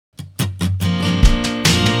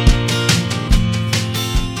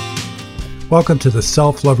Welcome to the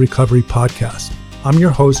Self-Love Recovery Podcast. I'm your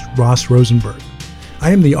host, Ross Rosenberg.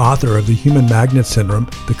 I am the author of The Human Magnet Syndrome,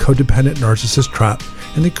 The Codependent Narcissist Trap,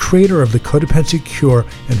 and the creator of the Codependency Cure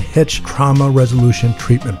and Hitch Trauma Resolution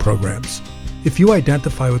Treatment Programs. If you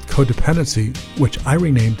identify with codependency, which I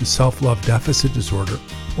renamed to self-love deficit disorder,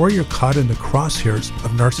 or you're caught in the crosshairs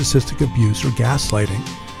of narcissistic abuse or gaslighting,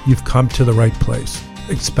 you've come to the right place.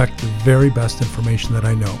 Expect the very best information that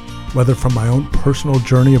I know, whether from my own personal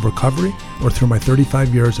journey of recovery or through my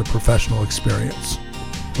 35 years of professional experience.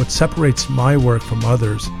 What separates my work from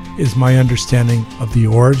others is my understanding of the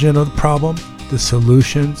origin of the problem, the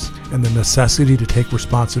solutions, and the necessity to take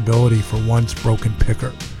responsibility for one's broken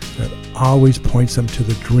picker that always points them to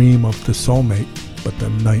the dream of the soulmate, but the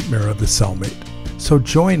nightmare of the cellmate. So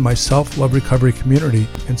join my self-love recovery community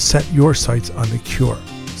and set your sights on the cure,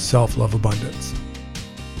 self-love abundance.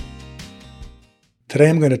 Today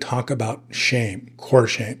I'm going to talk about shame, core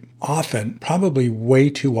shame. Often, probably way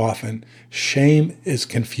too often, shame is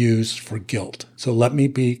confused for guilt. So let me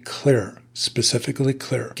be clear, specifically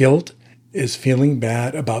clear. Guilt is feeling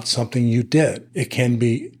bad about something you did. It can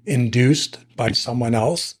be induced by someone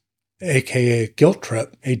else, aka a guilt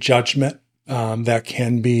trip, a judgment that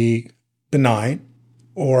can be benign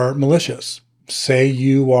or malicious. Say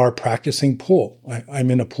you are practicing pool. I'm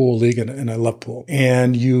in a pool league and I love pool.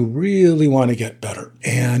 And you really want to get better.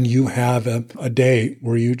 And you have a day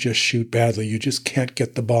where you just shoot badly. You just can't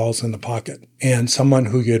get the balls in the pocket. And someone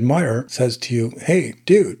who you admire says to you, hey,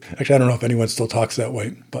 dude. Actually, I don't know if anyone still talks that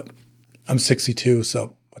way, but I'm 62,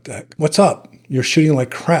 so what the heck? What's up? You're shooting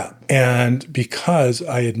like crap. And because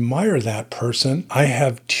I admire that person, I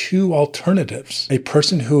have two alternatives. A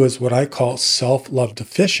person who is what I call self-love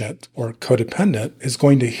deficient or codependent is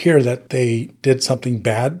going to hear that they did something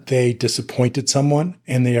bad, they disappointed someone,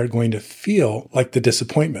 and they are going to feel like the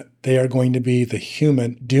disappointment. They are going to be the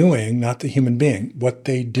human doing, not the human being. What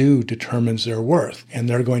they do determines their worth. And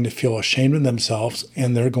they're going to feel ashamed of themselves,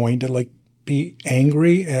 and they're going to be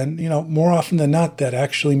angry, and more often than not, that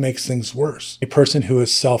actually makes things worse. A person who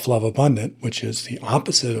is self-love abundant, which is the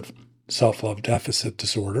opposite of self-love deficit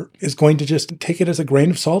disorder, is going to just take it as a grain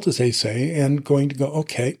of salt, as they say, and going to go,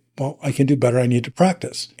 okay, well, I can do better. I need to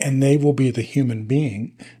practice. And they will be the human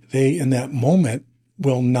being. They, in that moment,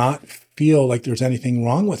 will not feel like there's anything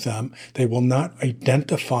wrong with them. They will not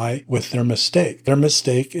identify with their mistake. Their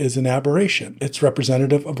mistake is an aberration. It's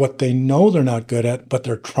representative of what they know they're not good at, but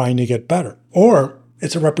they're trying to get better. Or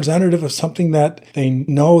it's a representative of something that they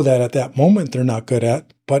know that at that moment they're not good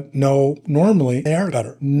at, but know normally they are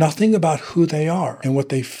better. Nothing about who they are and what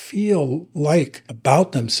they feel like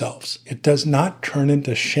about themselves. It does not turn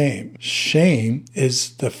into shame. Shame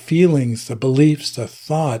is the feelings, the beliefs, the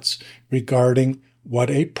thoughts regarding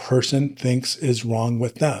what a person thinks is wrong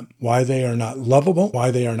with them, why they are not lovable,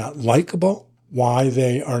 why they are not likable, why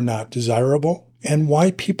they are not desirable, and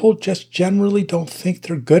why people just generally don't think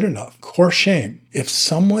they're good enough. Core shame. If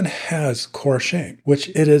someone has core shame, which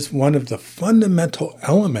it is one of the fundamental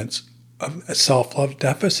elements of a self-love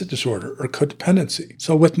deficit disorder or codependency.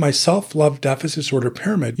 So with my self-love deficit disorder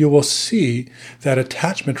pyramid, you will see that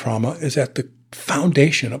attachment trauma is at the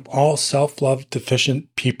foundation of all self-love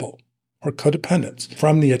deficient people, or codependence.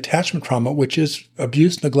 From the attachment trauma, which is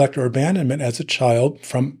abuse, neglect, or abandonment as a child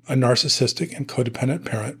from a narcissistic and codependent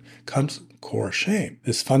parent, comes core shame.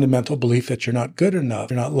 This fundamental belief that you're not good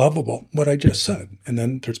enough, you're not lovable, what I just said. And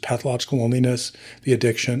then there's pathological loneliness, the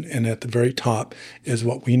addiction, and at the very top is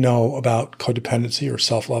what we know about codependency or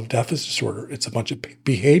self-love deficit disorder. It's a bunch of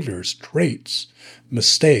behaviors, traits,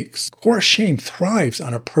 mistakes. Core shame thrives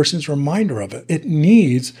on a person's reminder of it. It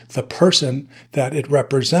needs the person that it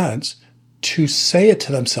represents to say it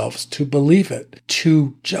to themselves, to believe it,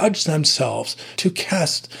 to judge themselves, to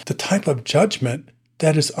cast the type of judgment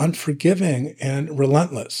that is unforgiving and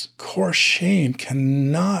relentless. Core shame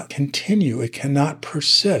cannot continue. It cannot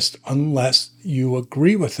persist unless you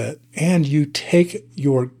agree with it and you take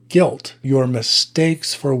your guilt, your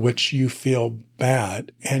mistakes for which you feel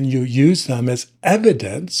bad, and you use them as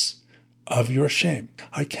evidence of your shame.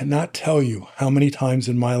 I cannot tell you how many times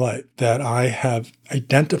in my life that I have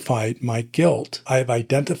identified my guilt. I have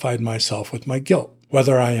identified myself with my guilt,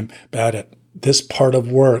 whether I am bad at this part of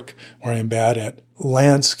work, or I'm bad at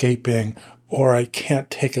landscaping, or I can't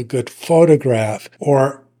take a good photograph,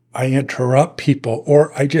 or I interrupt people,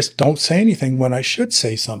 or I just don't say anything when I should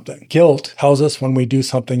say something. Guilt tells us when we do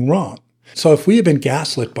something wrong. So if we have been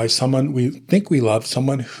gaslit by someone we think we love,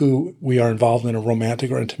 someone who we are involved in a romantic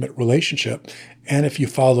or intimate relationship, And if you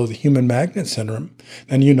follow the human magnet syndrome,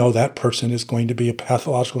 then you know that person is going to be a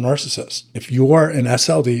pathological narcissist. If you are an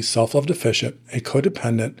SLD, self-love deficient, a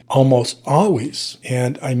codependent, almost always,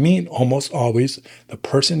 and I mean almost always, the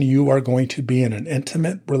person you are going to be in an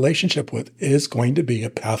intimate relationship with is going to be a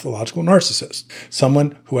pathological narcissist.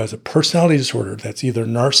 Someone who has a personality disorder that's either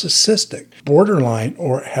narcissistic, borderline,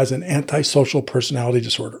 or has an antisocial personality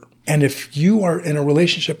disorder. And if you are in a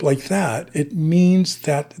relationship like that, it means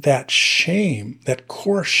that that shame, that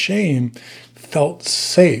core shame, felt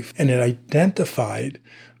safe and it identified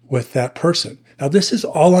with that person. Now, this is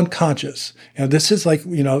all unconscious. And this is like,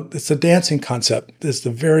 it's a dancing concept. This is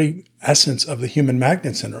the very essence of the human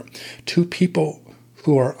magnet syndrome. Two people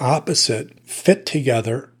who are opposite fit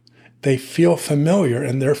together. They feel familiar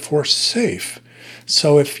and therefore safe.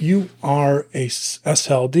 So if you are a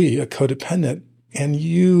SLD, a codependent, and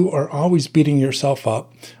you are always beating yourself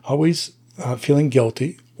up, always feeling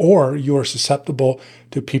guilty, or you are susceptible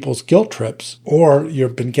to people's guilt trips, or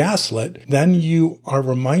you've been gaslit, then you are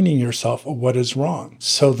reminding yourself of what is wrong.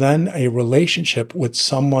 So then a relationship with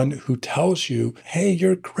someone who tells you, hey,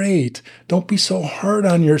 you're great, don't be so hard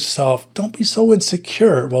on yourself, don't be so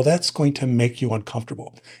insecure, well, that's going to make you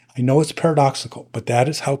uncomfortable. I know it's paradoxical, but that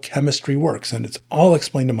is how chemistry works, and it's all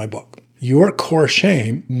explained in my book. Your core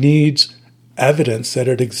shame needs evidence that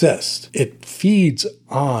it exists. It feeds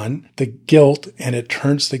on the guilt and it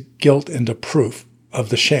turns the guilt into proof of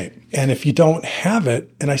the shame. And if you don't have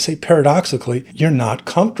it, and I say paradoxically, you're not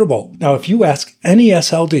comfortable. Now, if you ask any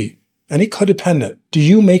SLD, any codependent, do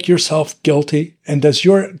you make yourself guilty? And does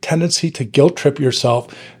your tendency to guilt trip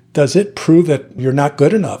yourself, does it prove that you're not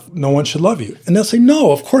good enough? No one should love you. And they'll say,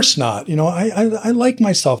 no, of course not. I like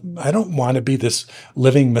myself. I don't want to be this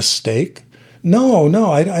living mistake. No,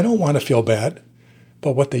 I don't want to feel bad.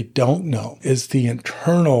 But what they don't know is the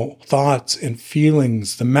internal thoughts and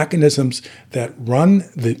feelings, the mechanisms that run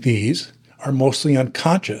these are mostly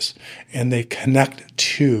unconscious, and they connect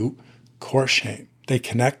to core shame. They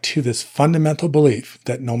connect to this fundamental belief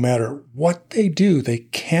that no matter what they do, they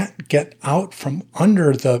can't get out from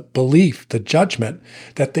under the belief, the judgment,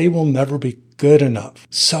 that they will never be good enough.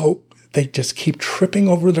 So they just keep tripping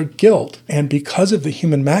over their guilt. And because of the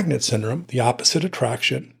human magnet syndrome, the opposite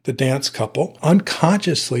attraction, the dance couple,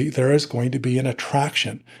 unconsciously, there is going to be an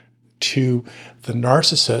attraction to the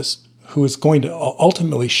narcissist who is going to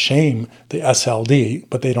ultimately shame the SLD,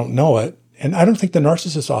 but they don't know it. And I don't think the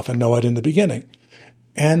narcissists often know it in the beginning.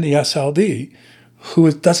 And the SLD,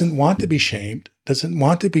 who doesn't want to be shamed, doesn't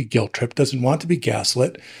want to be guilt-tripped, doesn't want to be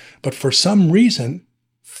gaslit, but for some reason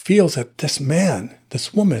feels that this man,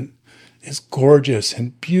 this woman, is gorgeous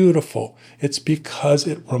and beautiful. It's because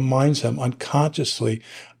it reminds them unconsciously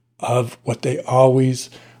of what they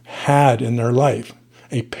always had in their life.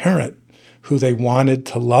 A parent who they wanted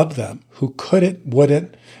to love them, who couldn't,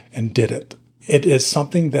 wouldn't, and didn't. It is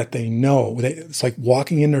something that they know. It's like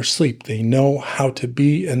walking in their sleep. They know how to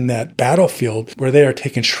be in that battlefield where they are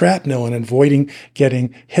taking shrapnel and avoiding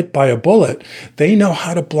getting hit by a bullet. They know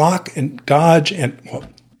how to block and dodge and, well,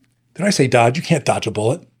 did I say dodge? You can't dodge a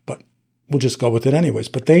bullet. We'll just go with it anyways.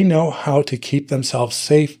 But they know how to keep themselves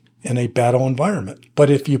safe in a battle environment. But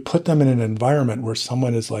if you put them in an environment where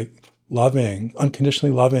someone is like loving,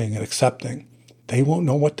 unconditionally loving and accepting, they won't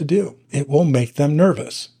know what to do. It will make them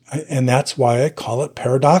nervous. And that's why I call it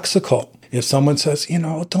paradoxical. If someone says,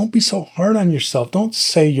 don't be so hard on yourself. Don't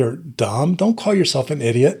say you're dumb. Don't call yourself an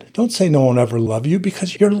idiot. Don't say no one ever love you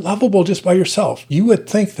because you're lovable just by yourself. You would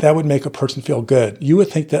think that would make a person feel good. You would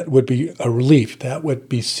think that would be a relief. That would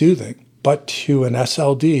be soothing. But to an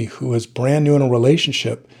SLD who is brand new in a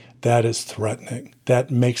relationship, that is threatening.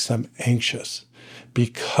 That makes them anxious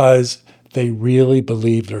because they really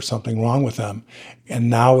believe there's something wrong with them.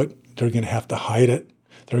 And now they're going to have to hide it.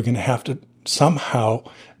 They're going to have to somehow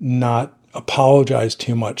not apologize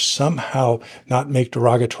too much, somehow not make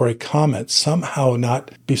derogatory comments, somehow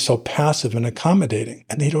not be so passive and accommodating.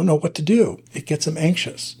 And they don't know what to do. It gets them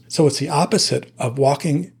anxious. So it's the opposite of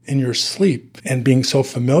walking in your sleep and being so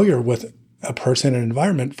familiar with a person and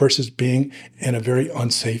environment versus being in a very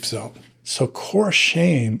unsafe zone. So core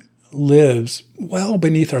shame lives well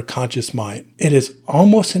beneath our conscious mind. It is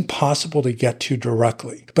almost impossible to get to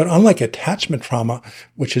directly. But unlike attachment trauma,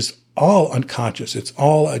 which is all unconscious, it's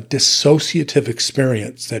all a dissociative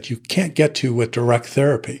experience that you can't get to with direct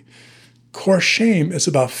therapy. Core shame is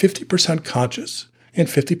about 50% conscious and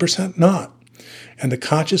 50% not. And the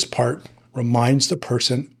conscious part reminds the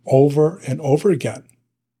person over and over again.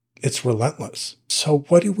 It's relentless. So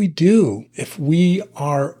what do we do if we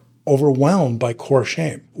are overwhelmed by core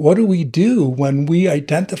shame. What do we do when we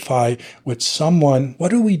identify with someone? What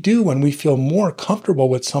do we do when we feel more comfortable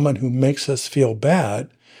with someone who makes us feel bad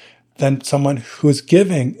than someone who is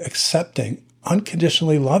giving, accepting,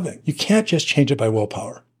 unconditionally loving? You can't just change it by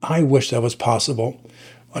willpower. I wish that was possible.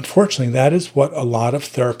 Unfortunately, that is what a lot of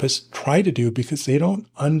therapists try to do because they don't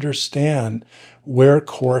understand where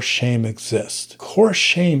core shame exists. Core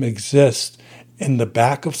shame exists in the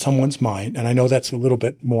back of someone's mind, and I know that's a little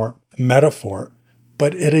bit more metaphor,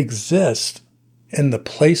 but it exists in the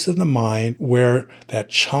place of the mind where that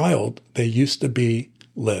child they used to be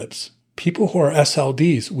lives. People who are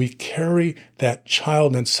SLDs, we carry that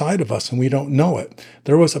child inside of us and we don't know it.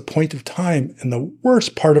 There was a point of time in the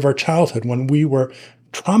worst part of our childhood when we were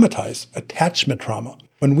traumatized, attachment trauma,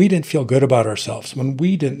 when we didn't feel good about ourselves, when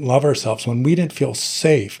we didn't love ourselves, when we didn't feel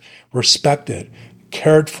safe, respected,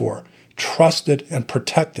 cared for, trusted, and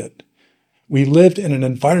protected. We lived in an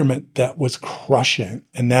environment that was crushing,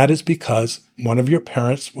 and that is because one of your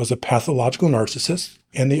parents was a pathological narcissist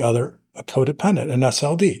and the other a codependent, an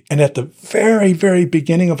SLD. And at the very, very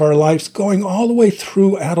beginning of our lives, going all the way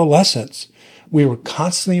through adolescence, we were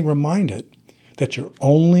constantly reminded that you're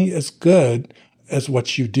only as good as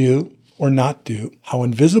what you do or not do, how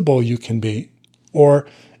invisible you can be, or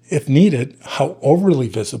if needed, how overly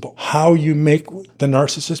visible, how you make the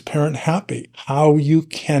narcissist parent happy, how you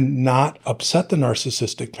can not upset the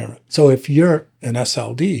narcissistic parent. So if you're an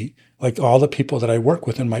SLD, like all the people that I work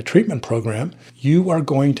with in my treatment program, you are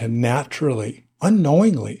going to naturally,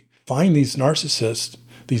 unknowingly find these narcissists,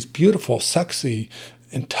 these beautiful, sexy,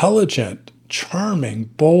 intelligent, charming,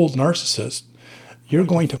 bold narcissists. You're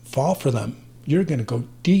going to fall for them. You're going to go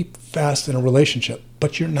deep, fast in a relationship,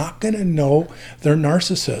 but you're not going to know they're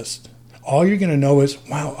narcissists. All you're going to know is,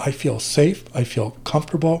 wow, I feel safe, I feel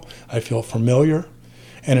comfortable, I feel familiar.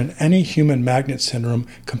 And in any human magnet syndrome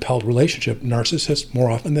compelled relationship, narcissists,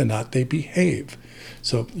 more often than not, they behave.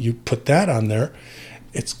 So you put that on there,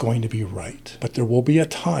 it's going to be right. But there will be a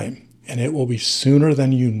time, and it will be sooner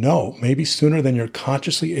than you know, maybe sooner than you're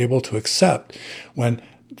consciously able to accept, when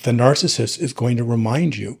the narcissist is going to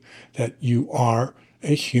remind you that you are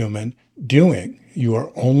a human doing. You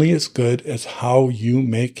are only as good as how you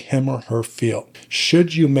make him or her feel.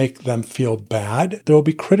 Should you make them feel bad, there will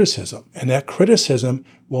be criticism. And that criticism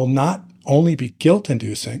will not only be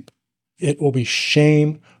guilt-inducing, it will be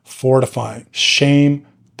shame-fortifying,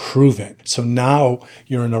 shame-proving. So now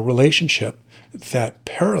you're in a relationship that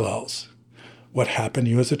parallels what happened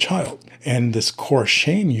to you as a child. And this core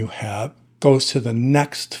shame you have goes to the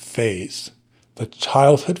next phase, the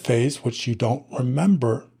childhood phase, which you don't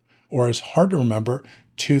remember or is hard to remember,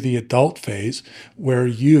 to the adult phase, where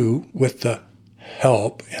you, with the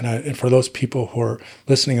help, and for those people who are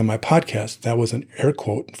listening on my podcast, that was an air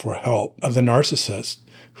quote for help, of the narcissist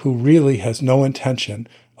who really has no intention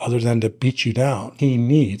other than to beat you down.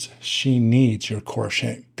 She needs your core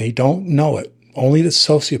shame. They don't know it. Only the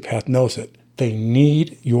sociopath knows it. They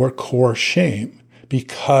need your core shame,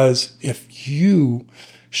 because if you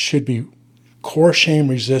should be core shame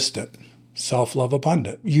resistant, self-love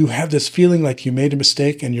abundant, you have this feeling like you made a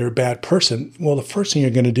mistake and you're a bad person. Well, the first thing you're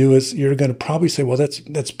going to do is you're going to probably say, well, that's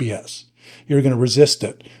BS. You're going to resist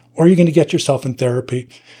it. Or you're going to get yourself in therapy,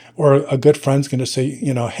 or a good friend's going to say,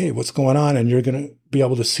 hey, what's going on? And you're going to be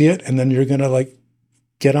able to see it. And then you're going to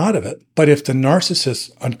get out of it. But if the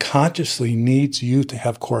narcissist unconsciously needs you to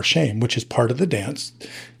have core shame, which is part of the dance,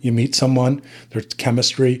 you meet someone, there's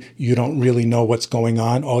chemistry, you don't really know what's going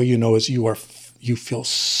on. All you know is you feel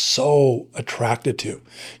so attracted to.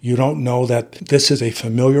 You don't know that this is a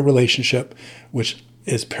familiar relationship, which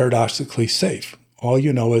is paradoxically safe. All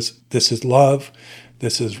you know is this is love.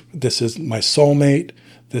 This is my soulmate.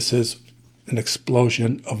 This is an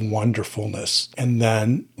explosion of wonderfulness. And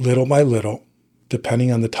then little by little,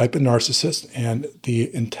 depending on the type of narcissist and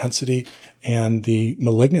the intensity and the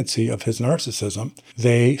malignancy of his narcissism,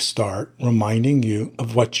 they start reminding you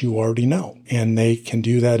of what you already know. And they can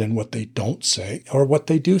do that in what they don't say or what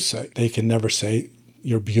they do say. They can never say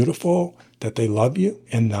you're beautiful, that they love you,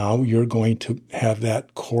 and now you're going to have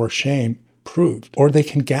that core shame proved. Or they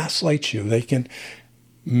can gaslight you. They can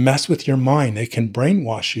mess with your mind. They can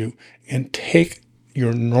brainwash you and take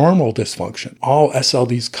your normal dysfunction. All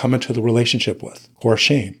SLDs come into the relationship with core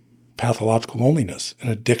shame, pathological loneliness, an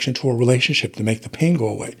addiction to a relationship to make the pain go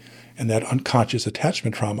away, and that unconscious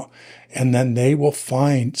attachment trauma. And then they will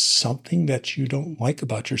find something that you don't like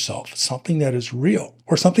about yourself, something that is real,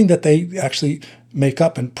 or something that they actually make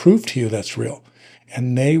up and prove to you that's real.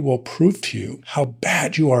 And they will prove to you how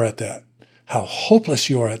bad you are at that, how hopeless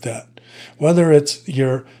you are at that, whether it's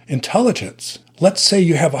your intelligence. Let's say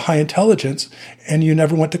you have a high intelligence and you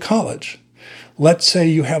never went to college. Let's say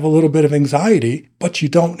you have a little bit of anxiety, but you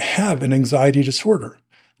don't have an anxiety disorder.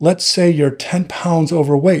 Let's say you're 10 pounds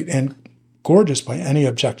overweight and gorgeous by any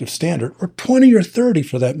objective standard, or 20 or 30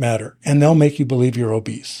 for that matter, and they'll make you believe you're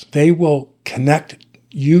obese. They will connect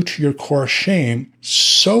you to your core shame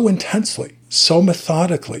so intensely, so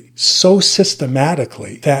methodically, so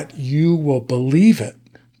systematically that you will believe it.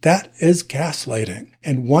 That is gaslighting.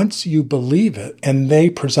 And once you believe it and they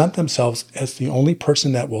present themselves as the only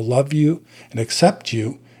person that will love you and accept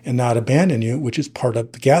you and not abandon you, which is part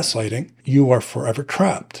of the gaslighting, you are forever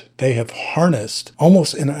trapped. They have harnessed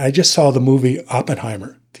almost, and I just saw the movie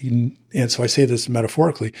Oppenheimer, and so I say this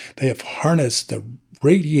metaphorically, they have harnessed the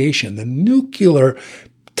radiation, the nuclear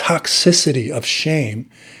toxicity of shame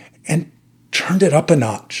and turned it up a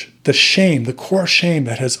notch. The shame, the core shame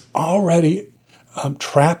that has already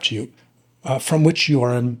trapped you, from which you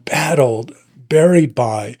are embattled, buried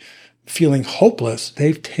by, feeling hopeless,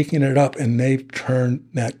 they've taken it up and they've turned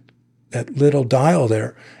that little dial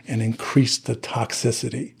there and increased the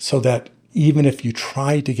toxicity so that even if you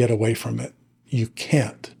try to get away from it, you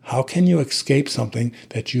can't. How can you escape something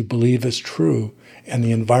that you believe is true and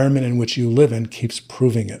the environment in which you live in keeps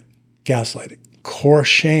proving it? Gaslighting. Core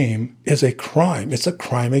shame is a crime. It's a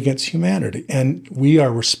crime against humanity. And we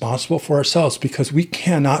are responsible for ourselves because we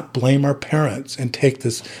cannot blame our parents and take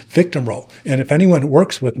this victim role. And if anyone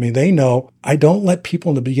works with me, they know I don't let people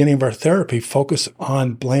in the beginning of our therapy focus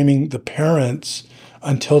on blaming the parents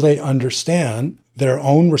until they understand their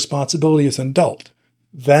own responsibility as an adult.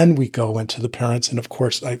 Then we go into the parents. And of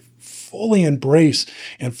course, I fully embrace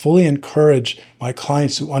and fully encourage my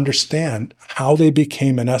clients to understand how they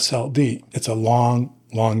became an SLD. It's a long,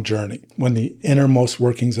 long journey. When the innermost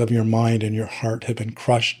workings of your mind and your heart have been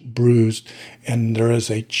crushed, bruised, and there is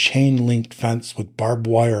a chain-linked fence with barbed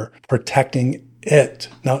wire protecting it.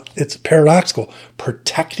 Now, it's paradoxical,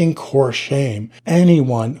 protecting core shame,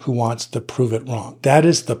 anyone who wants to prove it wrong. That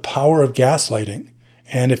is the power of gaslighting.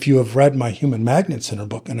 And if you have read my Human Magnet Syndrome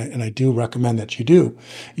book, and I do recommend that you do,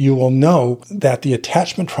 you will know that the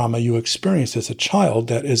attachment trauma you experienced as a child,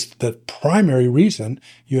 that is the primary reason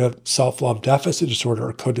you have self-love deficit disorder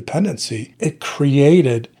or codependency, it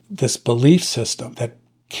created this belief system that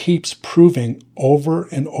keeps proving over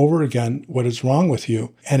and over again what is wrong with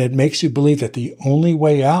you. And it makes you believe that the only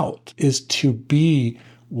way out is to be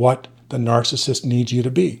what the narcissist needs you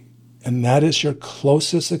to be. And that is your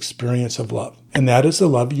closest experience of love. And that is the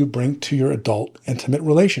love you bring to your adult intimate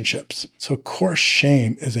relationships. So core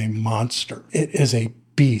shame is a monster. It is a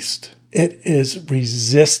beast. It is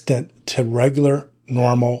resistant to regular,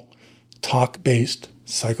 normal, talk-based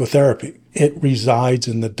psychotherapy. It resides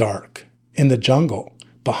in the dark, in the jungle,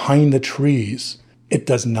 behind the trees. It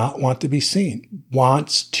does not want to be seen.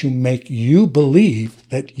 Wants to make you believe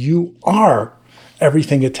that you are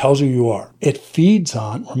everything it tells you you are. It feeds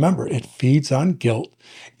on, remember, it feeds on guilt.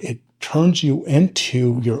 It turns you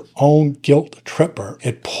into your own guilt tripper.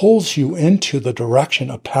 It pulls you into the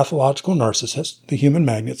direction of pathological narcissists, the Human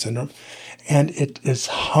Magnet Syndrome, and it is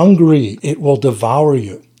hungry. It will devour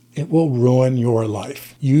you. It will ruin your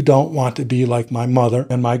life. You don't want to be like my mother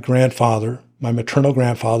and my grandfather, my maternal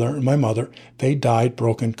grandfather and my mother. They died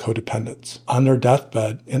broken codependents on their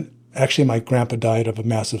deathbed. And actually, my grandpa died of a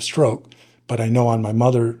massive stroke. But I know on my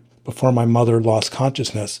mother, before my mother lost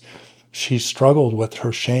consciousness, she struggled with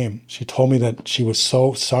her shame. She told me that she was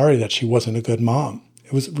so sorry that she wasn't a good mom.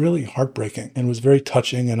 It was really heartbreaking and it was very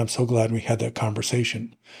touching. And I'm so glad we had that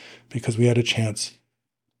conversation because we had a chance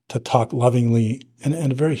to talk lovingly in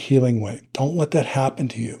a very healing way. Don't let that happen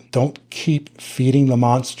to you. Don't keep feeding the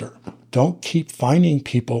monster. Don't keep finding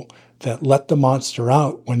people that let the monster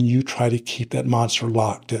out when you try to keep that monster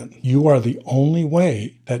locked in. You are the only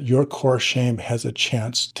way that your core shame has a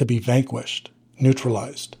chance to be vanquished,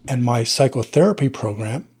 neutralized. And my psychotherapy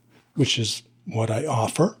program, which is what I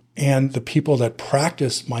offer, and the people that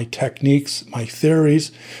practice my techniques, my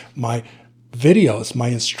theories, my videos, my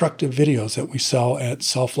instructive videos that we sell at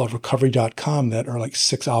selfloverecovery.com that are like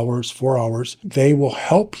 6 hours, 4 hours, they will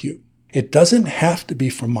help you. It doesn't have to be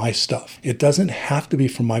from my stuff. It doesn't have to be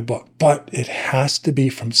from my book, but it has to be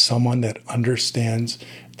from someone that understands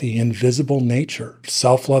the invisible nature of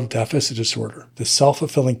self-love deficit disorder, the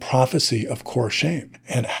self-fulfilling prophecy of core shame,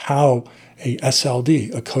 and how a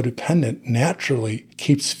SLD, a codependent, naturally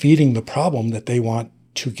keeps feeding the problem that they want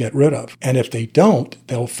to get rid of. And if they don't,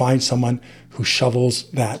 they'll find someone who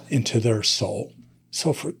shovels that into their soul.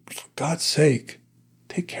 So for God's sake,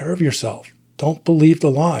 take care of yourself. Don't believe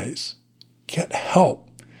the lies. Get help.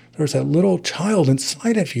 There's that little child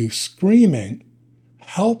inside of you screaming,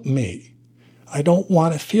 help me. I don't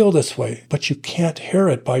want to feel this way, but you can't hear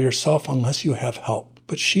it by yourself unless you have help.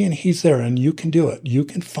 But she and he's there, and you can do it. You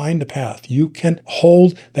can find a path. You can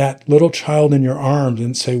hold that little child in your arms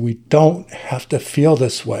and say, we don't have to feel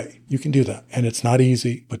this way. You can do that. And it's not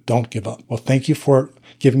easy, but don't give up. Well, thank you for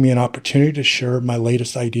giving me an opportunity to share my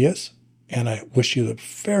latest ideas. And I wish you the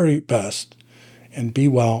very best, and be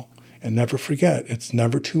well. And never forget, it's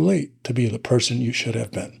never too late to be the person you should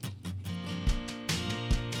have been.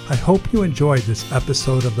 I hope you enjoyed this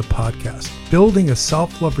episode of the podcast. Building a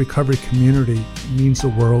self-love recovery community means the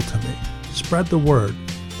world to me. Spread the word.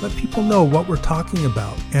 Let people know what we're talking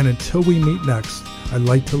about. And until we meet next, I'd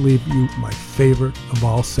like to leave you my favorite of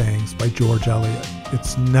all sayings by George Eliot.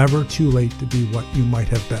 It's never too late to be what you might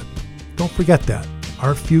have been. Don't forget that.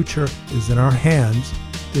 Our future is in our hands,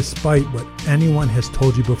 despite what anyone has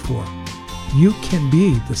told you before. You can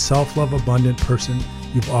be the self-love abundant person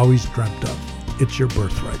you've always dreamt of. It's your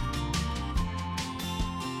birthright.